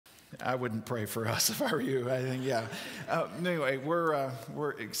I wouldn't pray for us if I were you. I think, yeah. Anyway,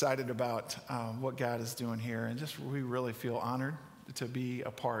 we're excited about what God is doing here, and just we really feel honored to be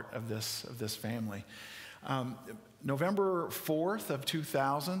a part of this family. November 4th of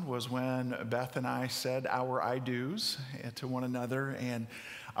 2000 was when Beth and I said our I do's to one another, and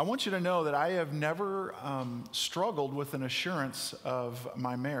I want you to know that I have never struggled with an assurance of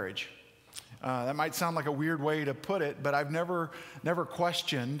my marriage. That might sound like a weird way to put it, but I've never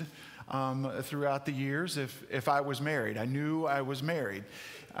questioned throughout the years if I was married. I knew I was married.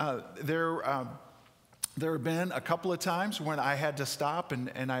 There have been a couple of times when I had to stop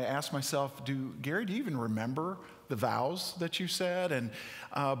and I asked myself, Gary, do you even remember the vows that you said?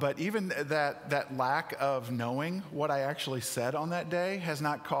 But even that lack of knowing what I actually said on that day has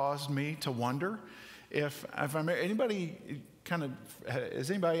not caused me to wonder if I'm married. Has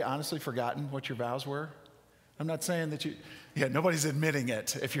anybody honestly forgotten what your vows were? I'm not saying that nobody's admitting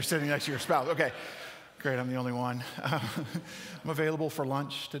it if you're sitting next to your spouse. Okay, great, I'm the only one. I'm available for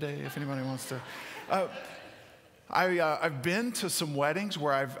lunch today if anybody wants to. I've been to some weddings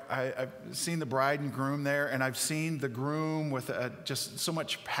where I've seen the bride and groom there, and I've seen the groom with just so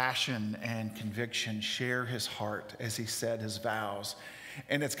much passion and conviction share his heart as he said his vows.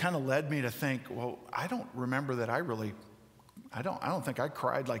 And it's kind of led me to think, well, I don't remember that I don't think I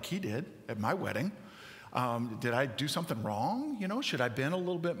cried like he did at my wedding. Did I do something wrong? Should I have been a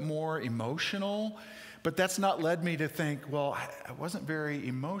little bit more emotional? But that's not led me to think, well, I wasn't very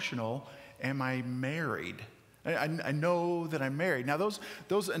emotional. Am I married? I know that I'm married. Now,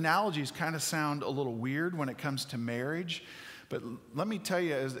 those analogies kind of sound a little weird when it comes to marriage. But let me tell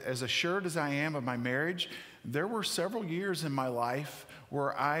you, as assured as I am of my marriage, there were several years in my life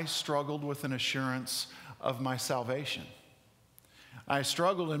where I struggled with an assurance of my salvation. I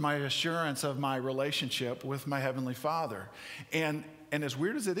struggled in my assurance of my relationship with my Heavenly Father. And as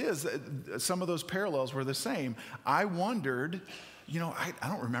weird as it is, some of those parallels were the same. I wondered, I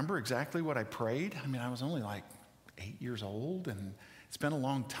don't remember exactly what I prayed. I mean, I was only like 8 years old, and it's been a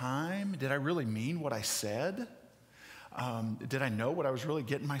long time. Did I really mean what I said? Did I know what I was really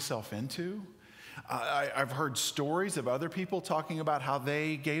getting myself into? I've heard stories of other people talking about how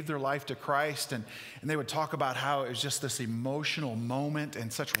they gave their life to Christ, and they would talk about how it was just this emotional moment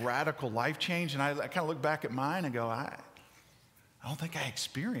and such radical life change. And I kind of look back at mine and go, I don't think I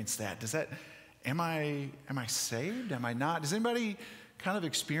experienced that. Am I saved? Am I not? Does anybody kind of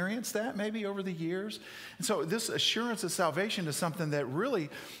experience that maybe over the years? And so this assurance of salvation is something that really,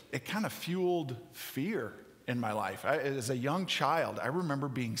 it kind of fueled fear in my life. As a young child, I remember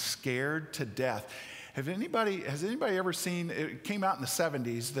being scared to death. Has anybody ever seen, it came out in the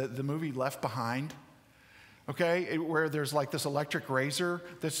 70s, the movie Left Behind? Okay, where there's like this electric razor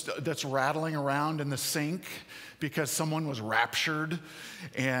that's rattling around in the sink because someone was raptured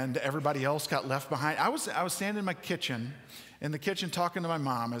and everybody else got left behind. I was standing in my kitchen, talking to my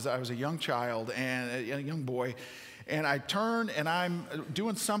mom as I was a young child and a young boy. And I turn and I'm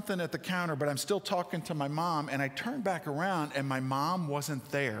doing something at the counter, but I'm still talking to my mom. And I turn back around and my mom wasn't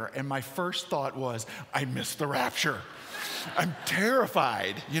there. And my first thought was, I missed the rapture. I'm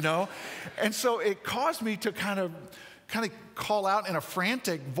terrified, And so it caused me to kind of call out in a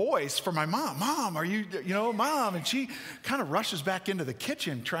frantic voice for my mom. Mom, are you, Mom? And she kind of rushes back into the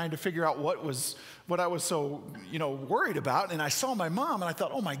kitchen trying to figure out what I was so, worried about. And I saw my mom and I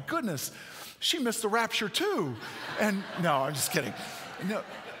thought, oh my goodness, she missed the rapture too. And no, I'm just kidding.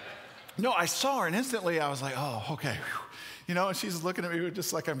 No, I saw her and instantly I was like, oh, okay. And she's looking at me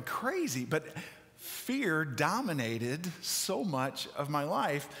just like I'm crazy. But fear dominated so much of my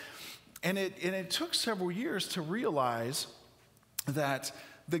life. And it took several years to realize that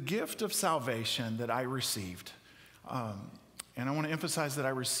the gift of salvation that I received, and I want to emphasize that I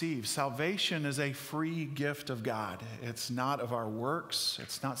received, salvation is a free gift of God. It's not of our works.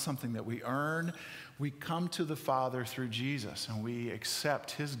 It's not something that we earn. We come to the Father through Jesus, and we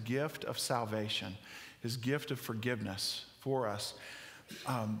accept his gift of salvation, his gift of forgiveness for us.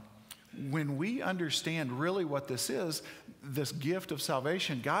 When we understand really what this is, this gift of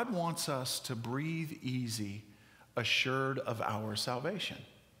salvation, God wants us to breathe easy, assured of our salvation.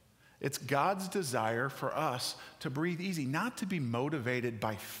 It's God's desire for us to breathe easy, not to be motivated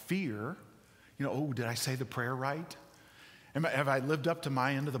by fear. Did I say the prayer right? Have I lived up to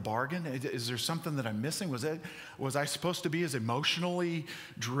my end of the bargain? Is there something that I'm missing? Was I supposed to be as emotionally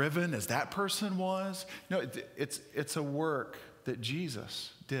driven as that person was? No, it's a work that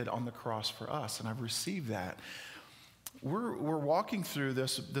Jesus did on the cross for us, and I've received that. We're walking through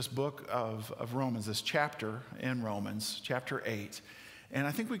this book of Romans, this chapter in Romans, chapter 8. And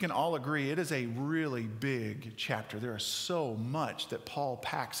I think we can all agree it is a really big chapter. There is so much that Paul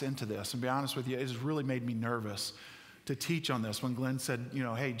packs into this. And to be honest with you, it has really made me nervous to teach on this. When Glenn said,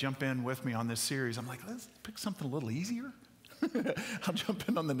 hey, jump in with me on this series, I'm like, let's pick something a little easier. I'll jump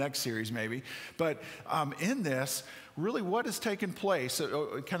in on the next series maybe. But in this, really what has taken place,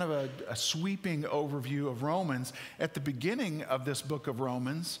 kind of a sweeping overview of Romans. At the beginning of this book of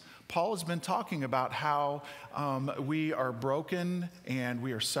Romans, Paul has been talking about how we are broken and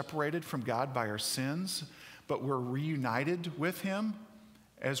we are separated from God by our sins, but we're reunited with him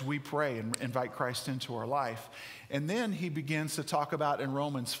as we pray and invite Christ into our life. And then he begins to talk about in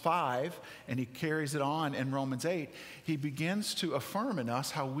Romans 5, and he carries it on in Romans 8, he begins to affirm in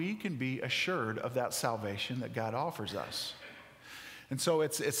us how we can be assured of that salvation that God offers us. And so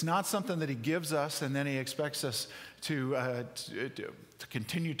it's not something that he gives us and then he expects us to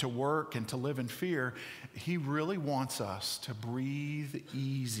continue to work and to live in fear. He really wants us to breathe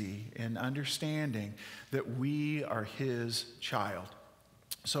easy in understanding that we are his child.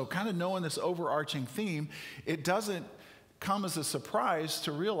 So kind of knowing this overarching theme, it doesn't come as a surprise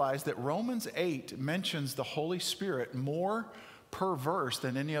to realize that Romans 8 mentions the Holy Spirit more per verse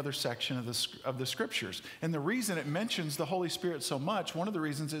than any other section of the scriptures. And the reason it mentions the Holy Spirit so much, one of the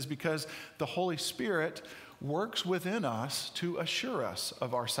reasons is because the Holy Spirit works within us to assure us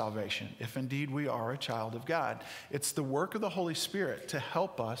of our salvation, if indeed we are a child of God. It's the work of the Holy Spirit to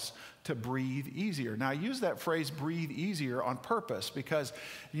help us to breathe easier. Now, I use that phrase, breathe easier, on purpose because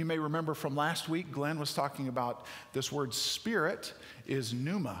you may remember from last week, Glenn was talking about this word spirit is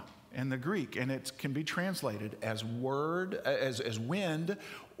pneuma in the Greek, and it can be translated as as wind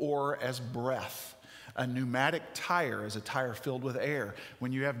or as breath. A pneumatic tire is a tire filled with air.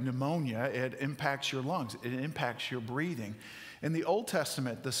 When you have pneumonia, it impacts your lungs. It impacts your breathing. In the Old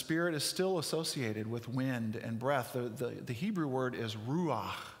Testament, the Spirit is still associated with wind and breath. The Hebrew word is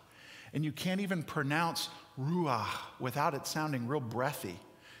ruach, and you can't even pronounce ruach without it sounding real breathy.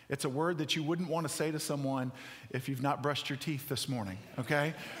 It's a word that you wouldn't want to say to someone if you've not brushed your teeth this morning,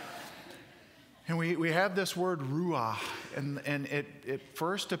 okay? And we have this word ruach, and it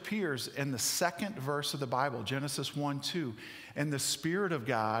first appears in the second verse of the Bible, Genesis 1:2. And the Spirit of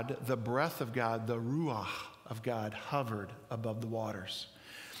God, the breath of God, the ruach of God hovered above the waters.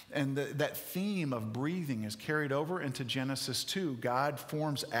 And that theme of breathing is carried over into Genesis 2. God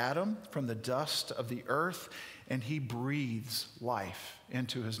forms Adam from the dust of the earth, and he breathes life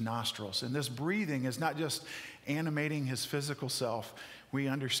into his nostrils. And this breathing is not just animating his physical self. We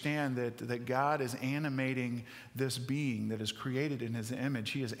understand that God is animating this being that is created in his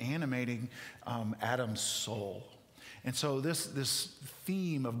image. He is animating Adam's soul. And so this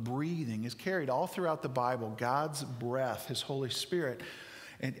theme of breathing is carried all throughout the Bible. God's breath, his Holy Spirit.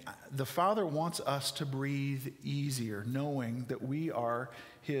 And the Father wants us to breathe easier, knowing that we are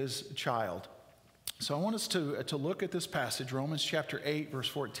his child. So I want us to look at this passage, Romans chapter 8, verse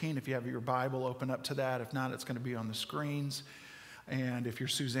 14. If you have your Bible, open up to that. If not, it's going to be on the screens. And if you're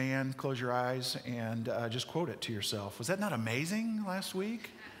Suzanne, close your eyes and just quote it to yourself. Was that not amazing last week?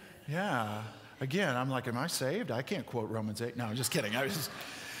 Yeah. Again, I'm like, am I saved? I can't quote Romans 8. No, I'm just kidding.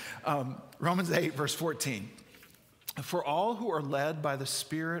 Romans 8, verse 14. For all who are led by the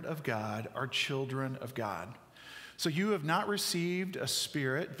Spirit of God are children of God. So you have not received a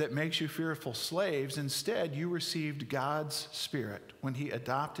spirit that makes you fearful slaves. Instead, you received God's Spirit when he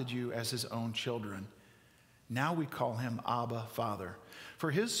adopted you as his own children. Now we call him Abba, Father.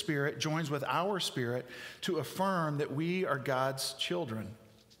 For his Spirit joins with our spirit to affirm that we are God's children.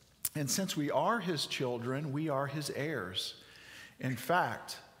 And since we are his children, we are his heirs. In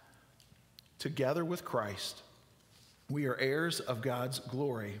fact, together with Christ, we are heirs of God's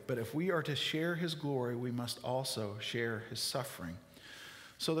glory. But if we are to share his glory, we must also share his suffering.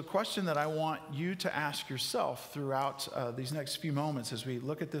 So the question that I want you to ask yourself throughout these next few moments as we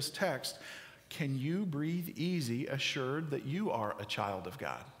look at this text, can you breathe easy, assured that you are a child of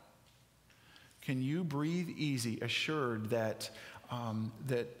God? Can you breathe easy, assured that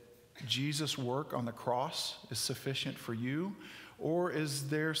Jesus' work on the cross is sufficient for you? Or is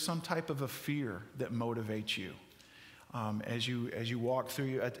there some type of a fear that motivates you as you walk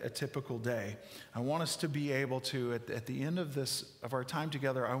through a typical day? I want us to be able to, at the end of our time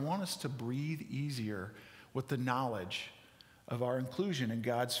together, I want us to breathe easier with the knowledge of our inclusion in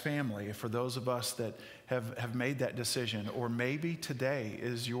God's family for those of us that have made that decision. Or maybe today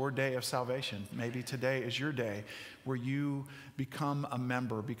is your day of salvation. Maybe today is your day where you become a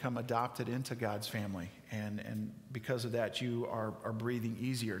member, become adopted into God's family. And because of that, you are breathing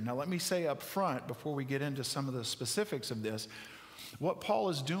easier. Now, let me say up front, before we get into some of the specifics of this, What Paul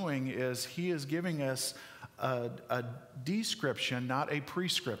is doing is he is giving us a description, not a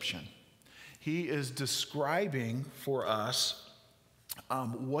prescription. He is describing for us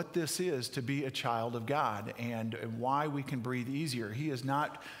what this is to be a child of God and why we can breathe easier. He is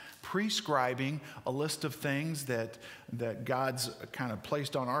not prescribing a list of things that God's kind of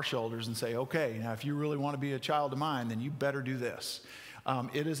placed on our shoulders and say, okay, now if you really want to be a child of mine, then you better do this.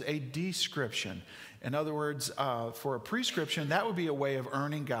 It is a description. In other words, for a prescription, that would be a way of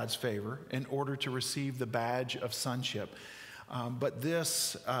earning God's favor in order to receive the badge of sonship. But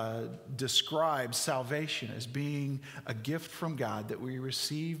this describes salvation as being a gift from God that we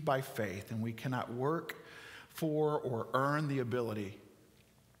receive by faith, and we cannot work for or earn the ability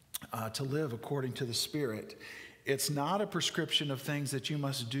to live according to the Spirit. It's not a prescription of things that you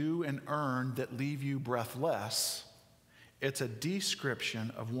must do and earn that leave you breathless. It's a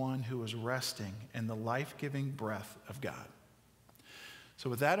description of one who is resting in the life-giving breath of God. So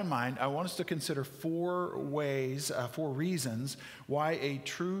with that in mind, I want us to consider four reasons why a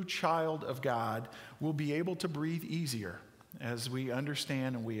true child of God will be able to breathe easier as we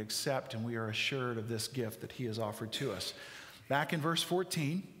understand and we accept and we are assured of this gift that he has offered to us. Back in verse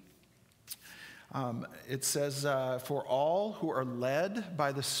 14, it says, for all who are led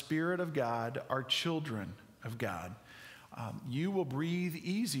by the Spirit of God are children of God. You will breathe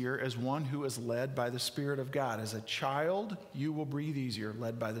easier as one who is led by the Spirit of God. As a child, you will breathe easier,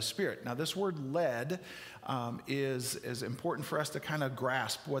 led by the Spirit. Now, this word led is important for us to kind of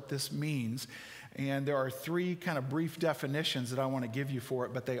grasp what this means. And there are three kind of brief definitions that I want to give you for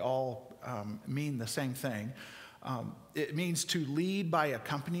it, but they all mean the same thing. It means to lead by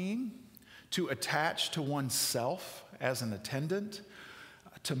accompanying, to attach to oneself as an attendant,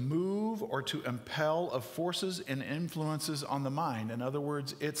 to move or to impel of forces and influences on the mind. In other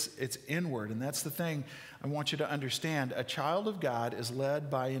words, it's inward, and that's the thing I want you to understand. A child of God is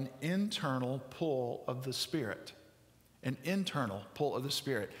led by an internal pull of the Spirit. An internal pull of the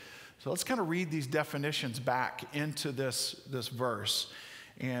Spirit. So let's kind of read these definitions back into this verse,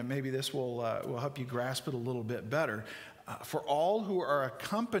 and maybe this will help you grasp it a little bit better. For all who are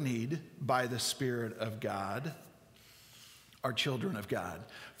accompanied by the Spirit of God are children of God.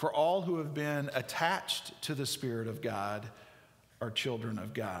 For all who have been attached to the Spirit of God are children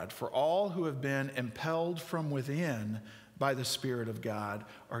of God. For all who have been impelled from within by the Spirit of God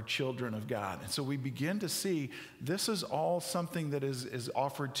are children of God. And so we begin to see this is all something that is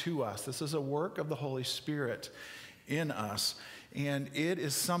offered to us. This is a work of the Holy Spirit in us. And it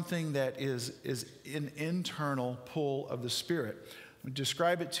is something that is an internal pull of the Spirit.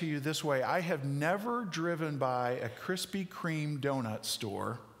 Describe it to you this way. I have never driven by a Krispy Kreme donut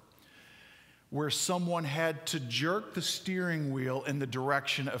store where someone had to jerk the steering wheel in the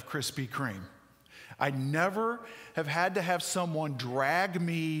direction of Krispy Kreme. I never have had to have someone drag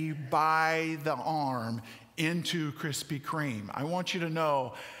me by the arm into Krispy Kreme. I want you to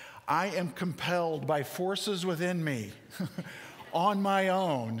know I am compelled by forces within me on my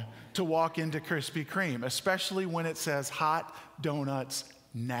own to walk into Krispy Kreme, especially when it says hot donuts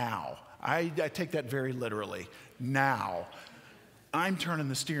now. I take that very literally. Now. I'm turning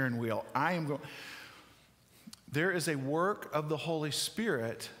the steering wheel. There is a work of the Holy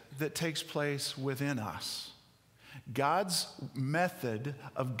Spirit that takes place within us. God's method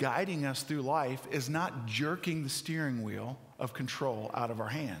of guiding us through life is not jerking the steering wheel of control out of our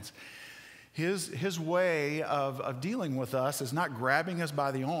hands. His way of dealing with us is not grabbing us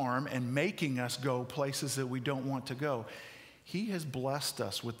by the arm and making us go places that we don't want to go. He has blessed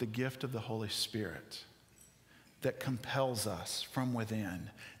us with the gift of the Holy Spirit that compels us from within,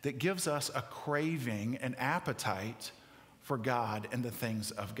 that gives us a craving, an appetite for God and the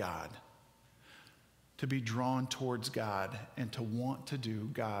things of God, to be drawn towards God and to want to do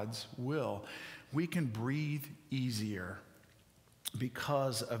God's will. We can breathe easier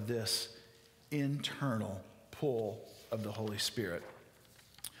because of this internal pull of the Holy Spirit.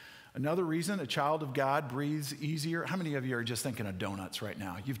 Another reason a child of God breathes easier. How many of you are just thinking of donuts right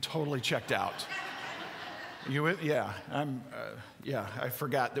now? You've totally checked out. Yeah, I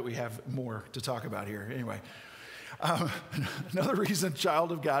forgot that we have more to talk about here. Anyway, another reason a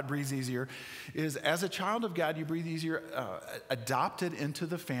child of God breathes easier is as a child of God, you breathe easier, adopted into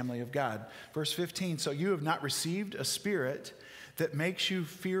the family of God. Verse 15, so you have not received a spirit that makes you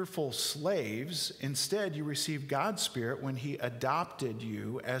fearful slaves. Instead, you received God's Spirit when he adopted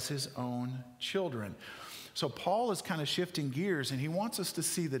you as his own children. So Paul is kind of shifting gears, and he wants us to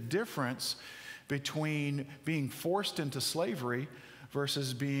see the difference between being forced into slavery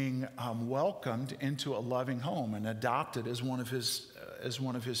versus being welcomed into a loving home and adopted as one of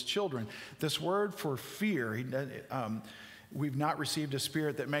his children. This word for fear, we've not received a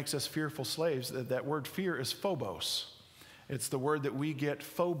spirit that makes us fearful slaves. That word fear is phobos. It's the word that we get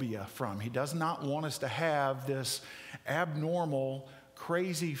phobia from. He does not want us to have this abnormal,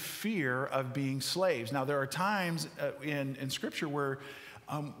 crazy fear of being slaves. Now, there are times in Scripture where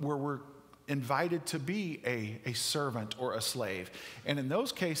we're invited to be a servant or a slave. And in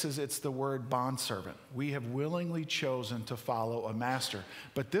those cases, it's the word bondservant. We have willingly chosen to follow a master.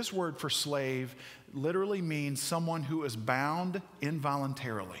 But this word for slave literally means someone who is bound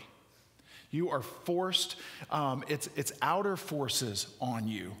involuntarily. You are forced, it's outer forces on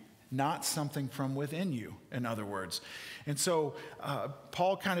you, not something from within you, in other words. And so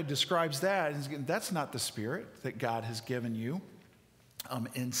Paul kind of describes that. That's not the spirit that God has given you.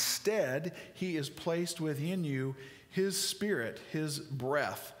 Instead, he has placed within you his spirit, his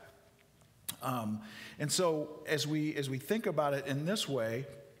breath. And so as we think about it in this way,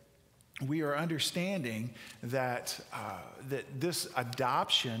 we are understanding that this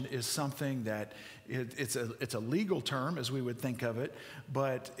adoption is something that it's a legal term, as we would think of it,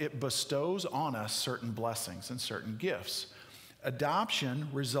 but it bestows on us certain blessings and certain gifts. Adoption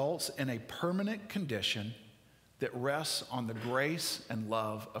results in a permanent condition that rests on the grace and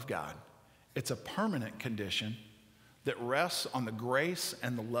love of God. It's a permanent condition that rests on the grace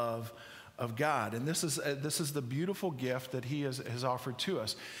and the love of God. And this is the beautiful gift that he has offered to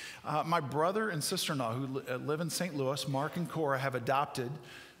us. My brother and sister-in-law who live in St. Louis, Mark and Cora, have adopted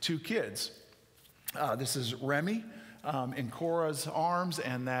 2 kids. This is Remy in Cora's arms,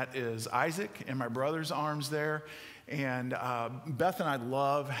 and that is Isaac in my brother's arms there. And Beth and I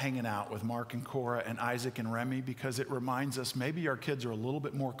love hanging out with Mark and Cora and Isaac and Remy because it reminds us maybe our kids are a little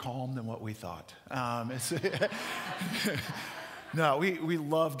bit more calm than what we thought. No, we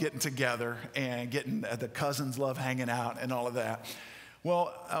love getting together and getting, the cousins love hanging out and all of that.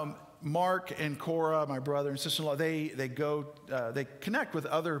 Well, Mark and Cora, my brother and sister-in-law, they connect with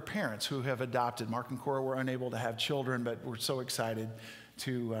other parents who have adopted. Mark and Cora were unable to have children, but we're so excited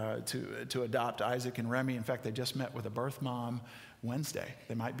to adopt Isaac and Remy. In fact, they just met with a birth mom Wednesday.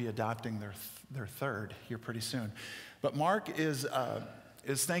 They might be adopting their third here pretty soon. But Mark is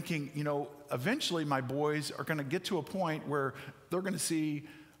thinking, eventually my boys are going to get to a point where they're going to see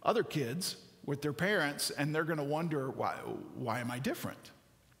other kids with their parents, and they're going to wonder, why am I different?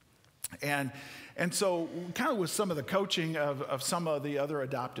 And so kind of with some of the coaching of some of the other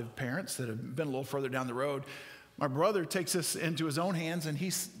adoptive parents that have been a little further down the road, my brother takes this into his own hands, and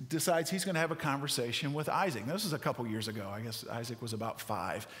he decides he's going to have a conversation with Isaac. Now, this is a couple years ago. I guess Isaac was about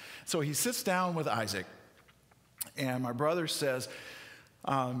 5. So he sits down with Isaac, and my brother says,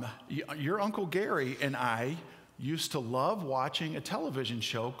 your Uncle Gary and I used to love watching a television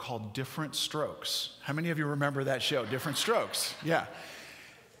show called Different Strokes. How many of you remember that show, Different Strokes? Yeah.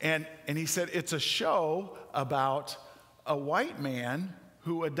 And he said, it's a show about a white man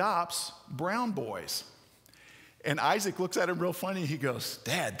who adopts brown boys. And Isaac looks at him real funny. He goes,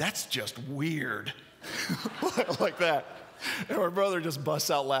 Dad, that's just weird. Like that. And my brother just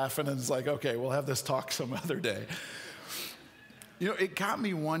busts out laughing and is like, okay, we'll have this talk some other day. It got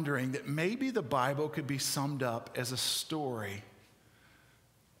me wondering that maybe the Bible could be summed up as a story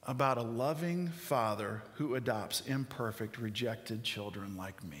about a loving father who adopts imperfect, rejected children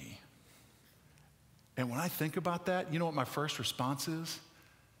like me. And when I think about that, you know what my first response is?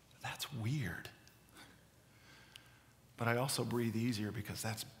 That's weird. But I also breathe easier because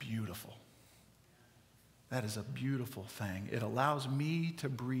that's beautiful. That is a beautiful thing. It allows me to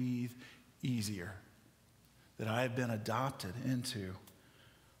breathe easier that I have been adopted into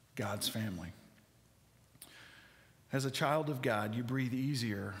God's family. As a child of God, you breathe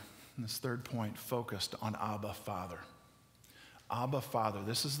easier, and this third point, focused on Abba, Father. Abba, Father.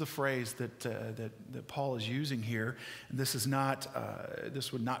 This is the phrase that Paul is using here. And this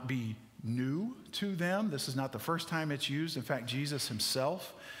would not be new to them. This is not the first time it's used. In fact, Jesus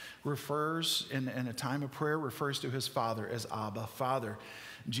himself refers, in a time of prayer, refers to his Father as Abba, Father.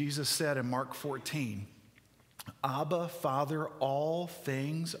 Jesus said in Mark 14, Abba, Father, all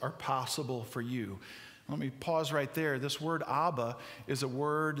things are possible for you. Let me pause right there. This word Abba is a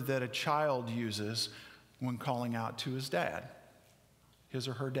word that a child uses when calling out to his dad, his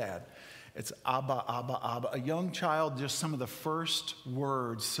or her dad. It's Abba, Abba, Abba. A young child, just some of the first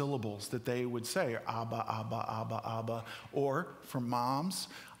words, syllables that they would say are Abba, Abba, Abba, Abba. Or for moms,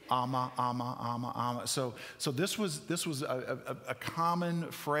 Ama, Ama, Ama, Ama. So this was a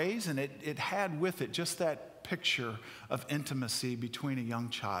common phrase, and it had with it just that picture of intimacy between a young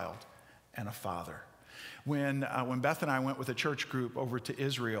child and a father. When Beth and I went with a church group over to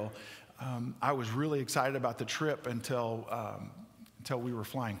Israel, I was really excited about the trip until we were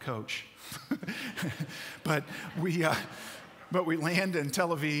flying coach. But But we land in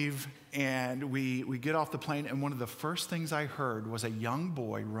Tel Aviv, and we get off the plane, and one of the first things I heard was a young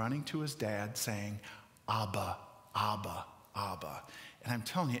boy running to his dad saying, Abba, Abba, Abba. And I'm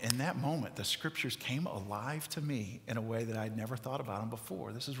telling you, in that moment, the scriptures came alive to me in a way that I'd never thought about them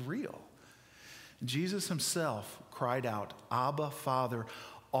before. This is real. Jesus himself cried out, Abba, Father,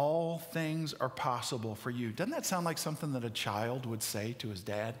 all things are possible for you. Doesn't that sound like something that a child would say to his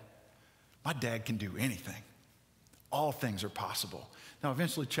dad? My dad can do anything. All things are possible. Now,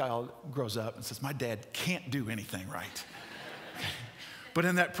 eventually, a child grows up and says, my dad can't do anything right. But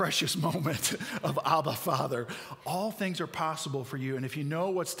in that precious moment of Abba, Father, all things are possible for you. And if you know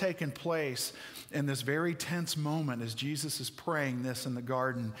what's taken place in this very tense moment as Jesus is praying this in the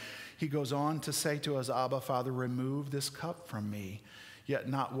garden, he goes on to say to us, Abba, Father, remove this cup from me, yet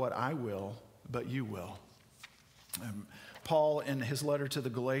not what I will, but you will. Paul, in his letter to the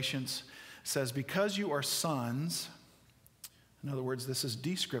Galatians, says, because you are sons, in other words, this is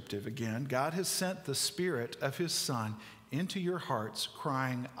descriptive again, God has sent the Spirit of his Son into your hearts,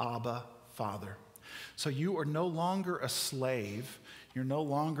 crying, Abba, Father. So you are no longer a slave. You're no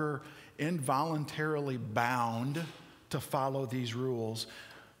longer involuntarily bound to follow these rules,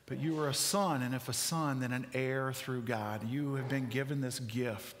 but you are a son, and if a son, then an heir through God. You have been given this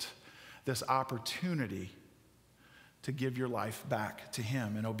gift, this opportunity to give your life back to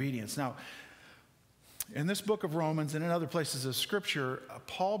him in obedience. Now, in this book of Romans and in other places of Scripture,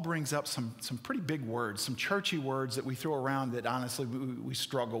 Paul brings up some pretty big words, some churchy words that we throw around that honestly we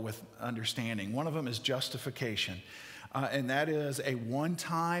struggle with understanding. One of them is justification, and that is a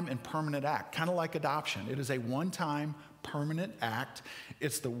one-time and permanent act, kind of like adoption. It is a one-time permanent act.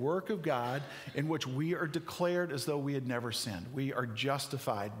 It's the work of God in which we are declared as though we had never sinned. We are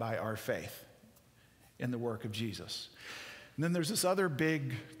justified by our faith in the work of Jesus. And then there's this other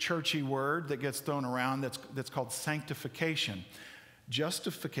big churchy word that gets thrown around that's called sanctification.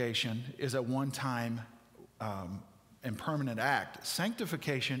 Justification is a one-time and permanent act.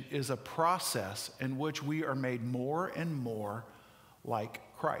 Sanctification is a process in which we are made more and more like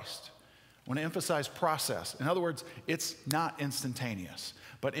Christ. I want to emphasize process. In other words, it's not instantaneous.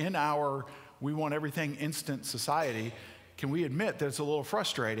 But in our we want everything instant society, can we admit that it's a little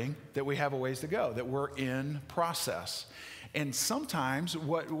frustrating that we have a ways to go, that we're in process? And sometimes,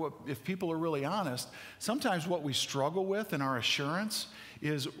 if people are really honest, sometimes what we struggle with in our assurance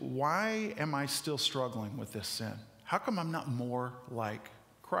is, why am I still struggling with this sin? How come I'm not more like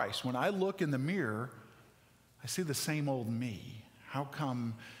Christ? When I look in the mirror, I see the same old me. How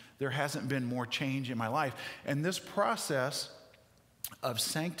come there hasn't been more change in my life? And this process of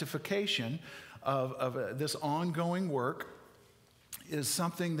sanctification, of this ongoing work, is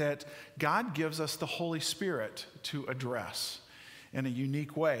something that God gives us the Holy Spirit to address in a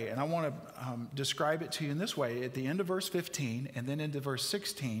unique way. And I want to describe it to you in this way. At the end of verse 15 and then into verse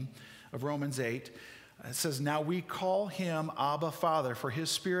 16 of Romans 8, it says, now we call him Abba, Father, for his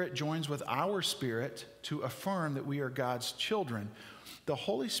Spirit joins with our spirit to affirm that we are God's children. The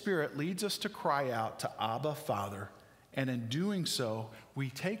Holy Spirit leads us to cry out to Abba, Father, and in doing so, we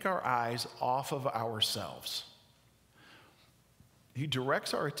take our eyes off of ourselves. He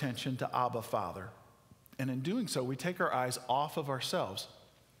directs our attention to Abba, Father. And in doing so, we take our eyes off of ourselves.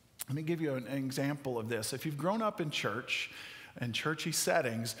 Let me give you an example of this. If you've grown up in church, in churchy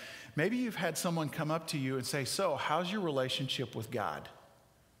settings, maybe you've had someone come up to you and say, so, how's your relationship with God?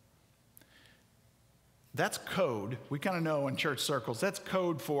 That's code. We kind of know in church circles, that's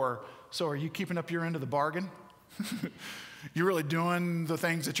code for, so are you keeping up your end of the bargain? You really doing the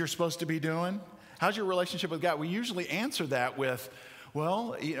things that you're supposed to be doing? How's your relationship with God? We usually answer that with,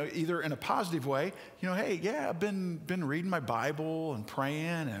 well, either in a positive way, hey, yeah, I've been reading my Bible and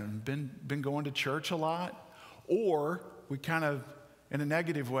praying and been going to church a lot. Or we kind of, in a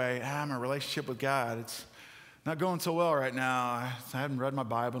negative way, my relationship with God, it's not going so well right now. I haven't read my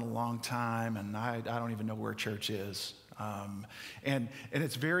Bible in a long time, and I don't even know where church is. And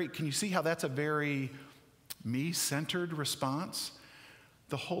it's very, can you see how that's a very me-centered response?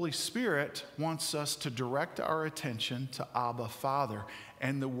 The Holy Spirit wants us to direct our attention to Abba, Father,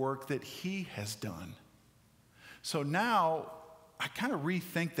 and the work that he has done. So now I kind of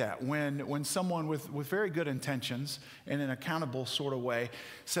rethink that when someone with very good intentions in an accountable sort of way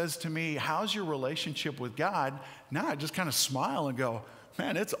says to me, how's your relationship with God? Now I just kind of smile and go,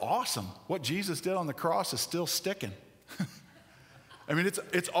 man, it's awesome. What Jesus did on the cross is still sticking. I mean,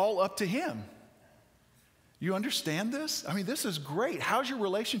 it's all up to him. You understand this? I mean, this is great. How's your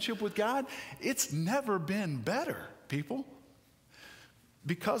relationship with God? It's never been better, people.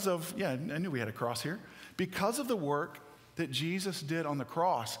 Because of, I knew we had a cross here. Because of the work that Jesus did on the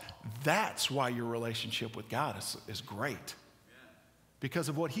cross, that's why your relationship with God is great. because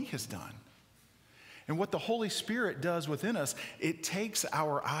of what he has done. And what the Holy Spirit does within us, it takes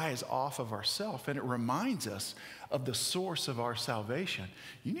our eyes off of ourselves and it reminds us of the source of our salvation.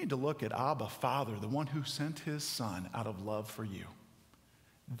 You need to look at Abba, Father, the one who sent his Son out of love for you.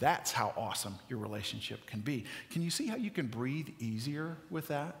 That's how awesome your relationship can be. Can you see how you can breathe easier with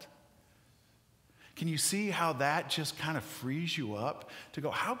that? Can you see how that just kind of frees you up to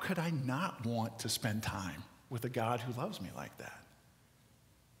go, how could I not want to spend time with a God who loves me like that?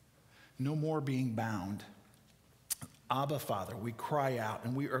 No more being bound. Abba, Father, we cry out,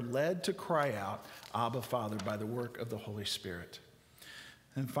 and we are led to cry out, Abba, Father, by the work of the Holy Spirit.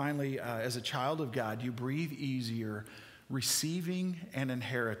 And finally, as a child of God, you breathe easier receiving an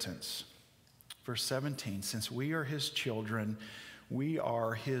inheritance. Verse 17, since we are his children, we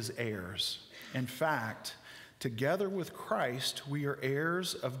are his heirs. In fact, together with Christ, we are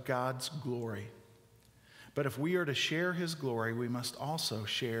heirs of God's glory. But if we are to share his glory, we must also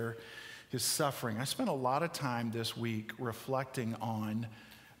share his suffering. I spent a lot of time this week reflecting on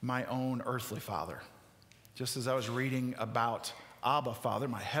my own earthly father. Just as I was reading about Abba, Father,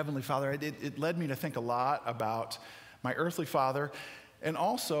 my heavenly Father, it led me to think a lot about my earthly father. And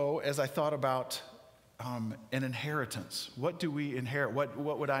also, as I thought about an inheritance, what do we inherit? What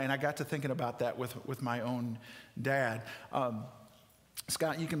would I, and I got to thinking about that with my own dad.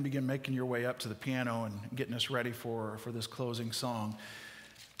 Scott, you can begin making your way up to the piano and getting us ready for this closing song.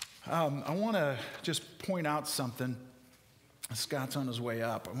 I want to just point out something. Scott's on his way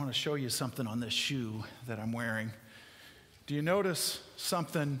up. I want to show you something on this shoe that I'm wearing. Do you notice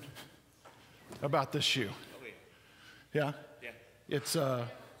something about this shoe? Oh, yeah. Yeah? It's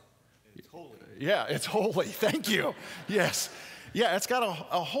holy. Yeah, it's holy. Thank you. Yes. Yeah, it's got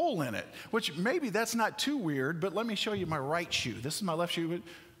a hole in it, which maybe that's not too weird, but let me show you my right shoe. This is my left shoe. What do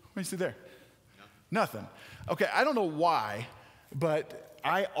you see there? Nothing. Okay, I don't know why, but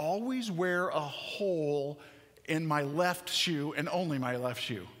I always wear a hole in my left shoe and only my left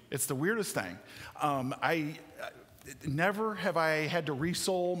shoe. It's the weirdest thing. Never have I had to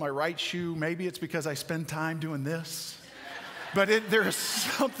resole my right shoe. Maybe it's because I spend time doing this. But there's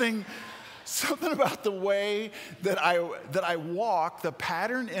something about the way that I walk, the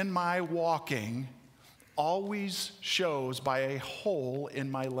pattern in my walking always shows by a hole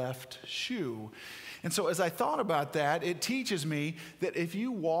in my left shoe. And so as I thought about that, it teaches me that if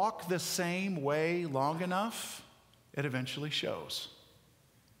you walk the same way long enough, it eventually shows.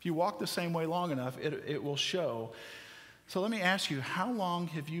 If you walk the same way long enough, it will show. So let me ask you, how long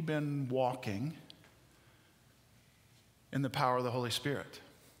have you been walking in the power of the Holy Spirit?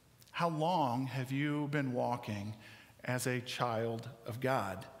 How long have you been walking as a child of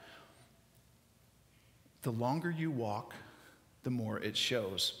God? The longer you walk, the more it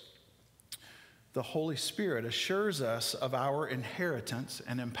shows. The Holy Spirit assures us of our inheritance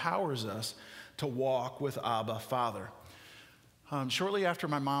and empowers us to walk with Abba, Father. Shortly after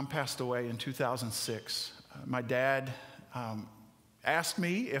my mom passed away in 2006, my dad asked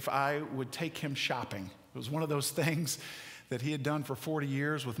me if I would take him shopping. It was one of those things that he had done for 40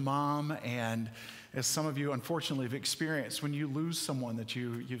 years with Mom, and as some of you unfortunately have experienced, when you lose someone that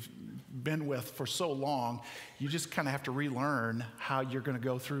you've been with for so long, you just kind of have to relearn how you're going to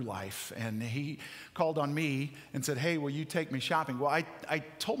go through life. And he called on me and said, hey, will you take me shopping? Well, I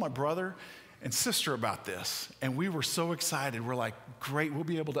told my brother and sister about this, and we were so excited. We're like, great, we'll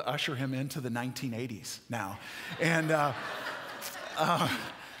be able to usher him into the 1980s now. And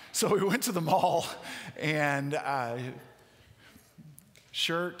so we went to the mall, and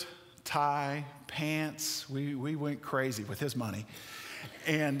shirt, tie, pants, we went crazy with his money.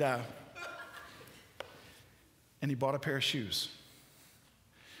 And he bought a pair of shoes.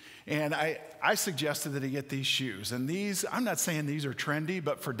 And I suggested that he get these shoes. And these, I'm not saying these are trendy,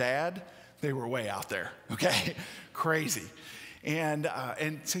 but for Dad, they were way out there, okay? Crazy. And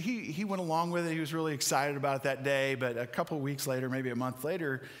so he went along with it. He was really excited about it that day. But a couple of weeks later, maybe a month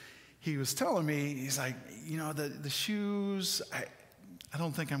later, he was telling me, he's like, you know, the shoes, I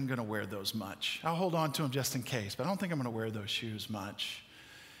don't think I'm going to wear those much. I'll hold on to them just in case, but I don't think I'm going to wear those shoes much.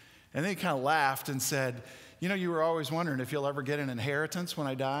 And then he kind of laughed and said, you know, you were always wondering if you'll ever get an inheritance when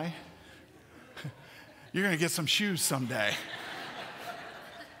I die. You're going to get some shoes someday.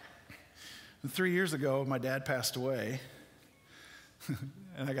 And 3 years ago, my dad passed away,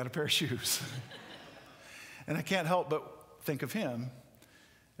 and I got a pair of shoes. And I can't help but think of him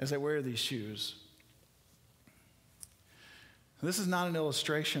as I wear these shoes. This is not an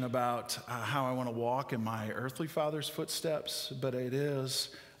illustration about how I want to walk in my earthly father's footsteps, but it is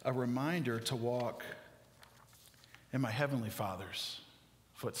a reminder to walk in my heavenly Father's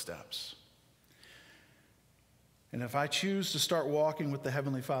footsteps. And if I choose to start walking with the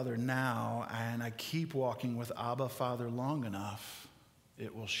Heavenly Father now, and I keep walking with Abba Father long enough,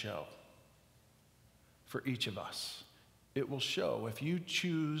 it will show. For each of us, it will show. If you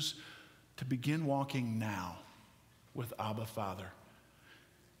choose to begin walking now with Abba Father,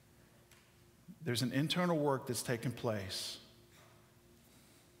 there's an internal work that's taken place,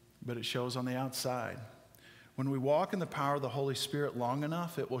 but it shows on the outside. When we walk in the power of the Holy Spirit long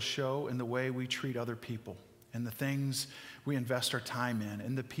enough, it will show in the way we treat other people, in the things we invest our time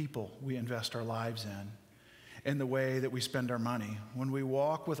in the people we invest our lives in the way that we spend our money. When we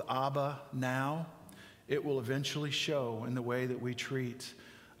walk with Abba now, it will eventually show in the way that we treat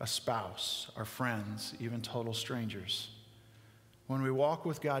a spouse, our friends, even total strangers. When we walk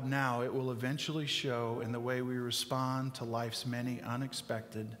with God now, it will eventually show in the way we respond to life's many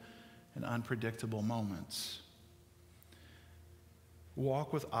unexpected and unpredictable moments.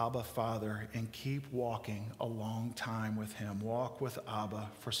 Walk with Abba Father and keep walking a long time with Him. Walk with Abba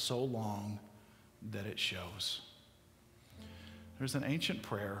for so long that it shows. There's an ancient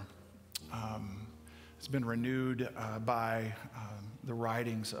prayer. It's been renewed by the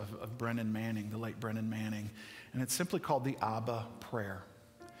writings of Brennan Manning, the late Brennan Manning, and it's simply called the Abba Prayer.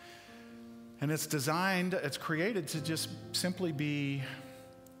 And it's created to just simply be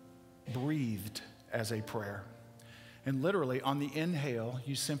breathed as a prayer. And literally, on the inhale,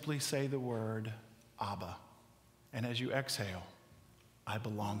 you simply say the word Abba. And as you exhale, I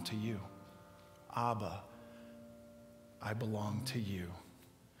belong to you. Abba, I belong to you.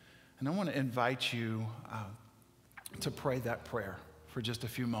 And I want to invite you to pray that prayer for just a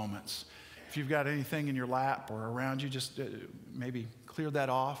few moments. If you've got anything in your lap or around you, just maybe clear that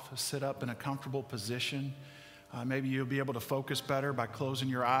off, sit up in a comfortable position. Maybe you'll be able to focus better by closing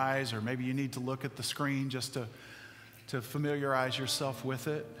your eyes, or maybe you need to look at the screen just to familiarize yourself with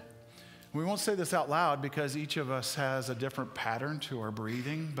it. We won't say this out loud because each of us has a different pattern to our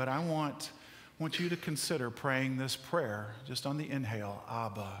breathing, but I want you to consider praying this prayer just on the inhale.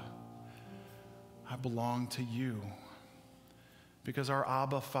 Abba, I belong to you. Because our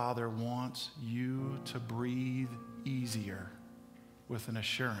Abba Father wants you to breathe easier with an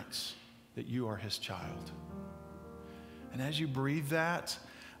assurance that you are His child. And as you breathe that,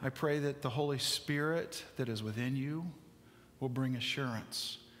 I pray that the Holy Spirit that is within you will bring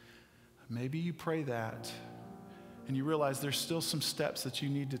assurance. Maybe you pray that and you realize there's still some steps that you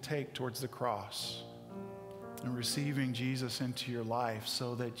need to take towards the cross and receiving Jesus into your life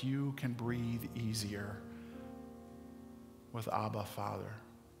so that you can breathe easier with Abba Father.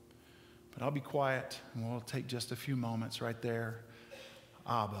 But I'll be quiet and we'll take just a few moments right there.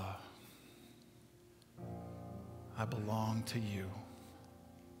 Abba, I belong to you.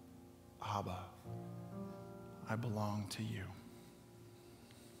 Abba, I belong to you.